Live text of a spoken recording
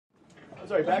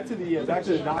Sorry, back to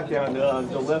the knockdown.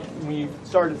 The left, when you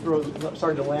started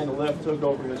to land the left hook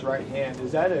over his right hand.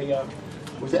 Is that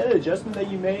was that an adjustment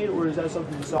that you made, or is that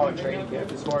something you saw in training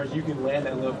camp? As far as you can land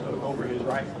that left hook over his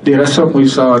right hand? Yeah, that's something we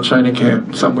saw in training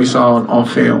camp. Something we saw on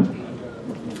film.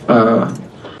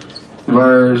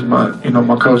 Verge,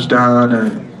 my coach Don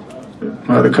and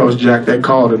my other coach Jack, they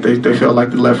called it. They felt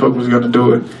like the left hook was going to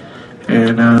do it,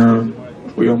 and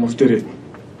we almost did it.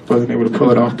 Wasn't able to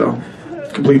pull it off though,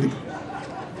 completely.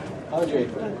 Andre,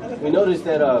 we noticed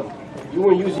that you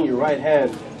weren't using your right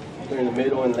hand during the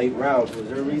middle and late rounds. Was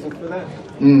there a reason for that?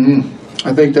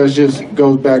 I think that just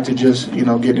goes back to just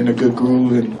getting a good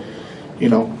groove and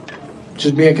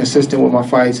just being consistent with my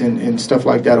fights and stuff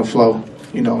like that'll flow.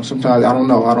 Sometimes I don't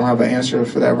know. I don't have an answer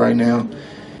for that right now.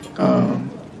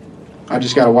 I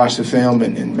just got to watch the film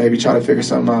and maybe try to figure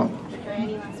something out.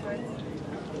 Any last words?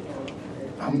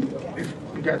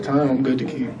 If we got time, I'm good to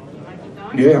keep.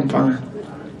 Yeah, I'm fine.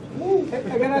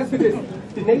 I gotta ask you this.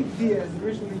 Nate Diaz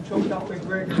originally choked out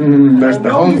McGregor. That's the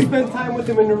homie. You homie. spent time with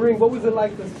him in the ring. What was it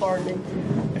like to spar Nate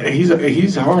Diaz?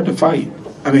 He's hard to fight.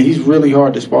 I mean, he's really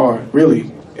hard to spar,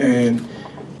 really. And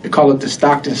they call it the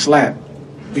Stockton slap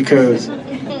because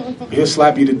he'll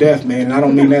slap you to death, man. And I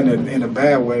don't mean that in a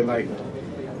bad way. Like,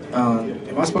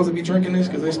 am I supposed to be drinking this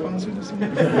because they sponsored this?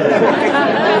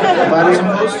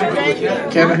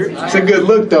 Can I? It's a good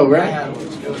look, though, right? I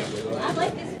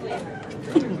like this flavor.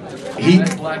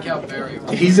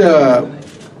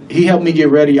 He helped me get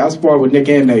ready. I sparred with Nick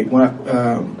and Nate. When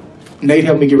Nate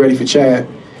helped me get ready for Chad,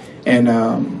 and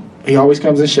he always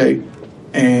comes in shape,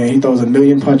 and he throws a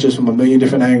million punches from a million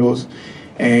different angles.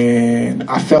 And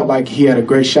I felt like he had a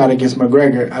great shot against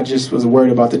McGregor. I just was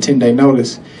worried about the 10-day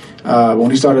notice. When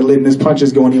he started letting his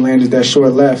punches go and he landed that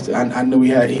short left, I knew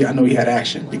he had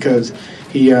action because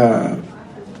he's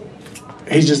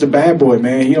just a bad boy,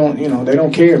 man. They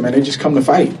don't care, man. They just come to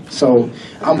fight. So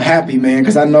I'm happy, man,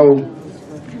 because I know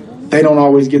they don't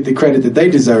always get the credit that they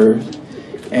deserve.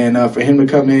 And for him to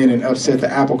come in and upset the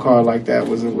apple cart like that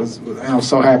I was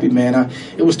so happy, man.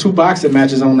 It was 2 boxing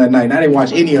matches on that night, and I didn't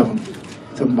watch any of them.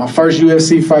 So my first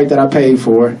UFC fight that I paid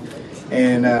for,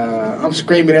 and I'm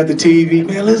screaming at the TV,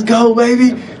 man, let's go,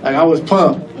 baby. Like, I was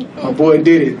pumped. My boy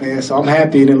did it, man, so I'm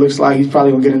happy, and it looks like he's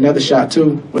probably going to get another shot,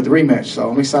 too, with the rematch, so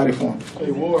I'm excited for him.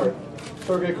 Hey, Ward,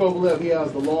 Sergey Kovalev, he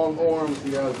has the long arms,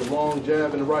 he has the long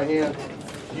jab in the right hand.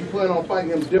 Do you plan on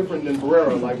fighting him different than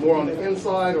Barrera, like more on the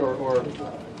inside, or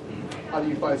how do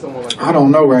you fight someone like that? I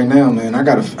don't know right now, man.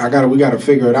 We gotta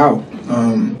figure it out.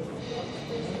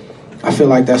 I feel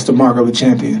like that's the mark of a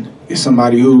champion. Is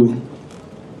somebody who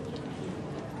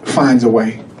finds a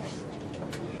way.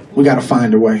 We gotta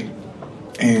find a way.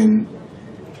 And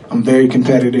I'm very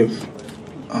competitive.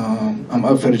 I'm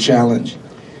up for the challenge,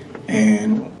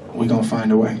 and we're gonna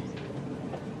find a way.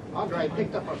 Andre, I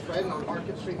picked up a friend on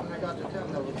Market Street when I got to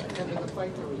town that was attending the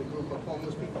fight. There was a group of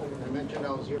homeless people. When I mentioned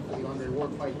I was here for the Andre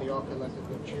Ward fight, they all collected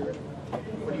to cheer it.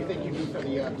 What do you think you do for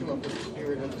the to up the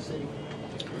spirit of the city?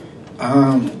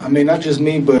 I mean, not just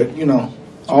me, but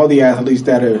all the athletes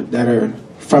that are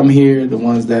from here, the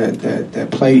ones that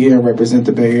play here and represent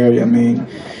the Bay Area. I mean,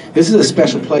 this is a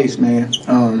special place, man.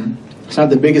 It's not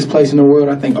the biggest place in the world.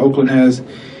 I think Oakland has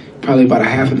probably about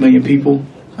 500,000 people.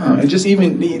 And just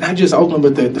even, not just Oakland,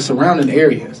 but the surrounding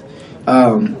areas.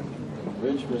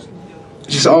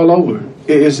 Just all over.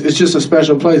 It's just a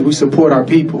special place. We support our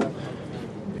people,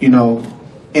 in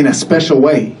a special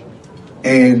way.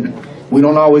 And we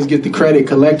don't always get the credit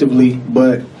collectively,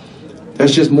 but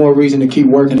that's just more reason to keep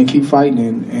working and keep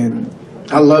fighting. And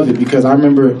I love it because I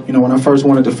remember, when I first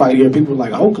wanted to fight here, people were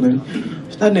like, Oakland?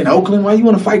 There's nothing in Oakland. Why you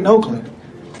want to fight in Oakland?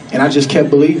 And I just kept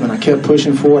believing. I kept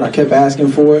pushing for it. I kept asking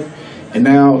for it. And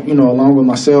now, along with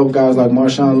myself, guys like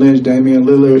Marshawn Lynch, Damian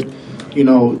Lillard,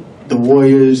 the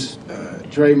Warriors,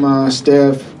 Draymond,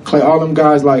 Steph, Clay, all them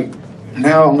guys, like,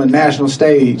 now on the national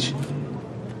stage,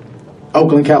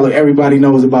 everybody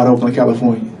knows about Oakland,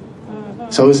 California.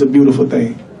 So it's a beautiful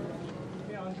thing.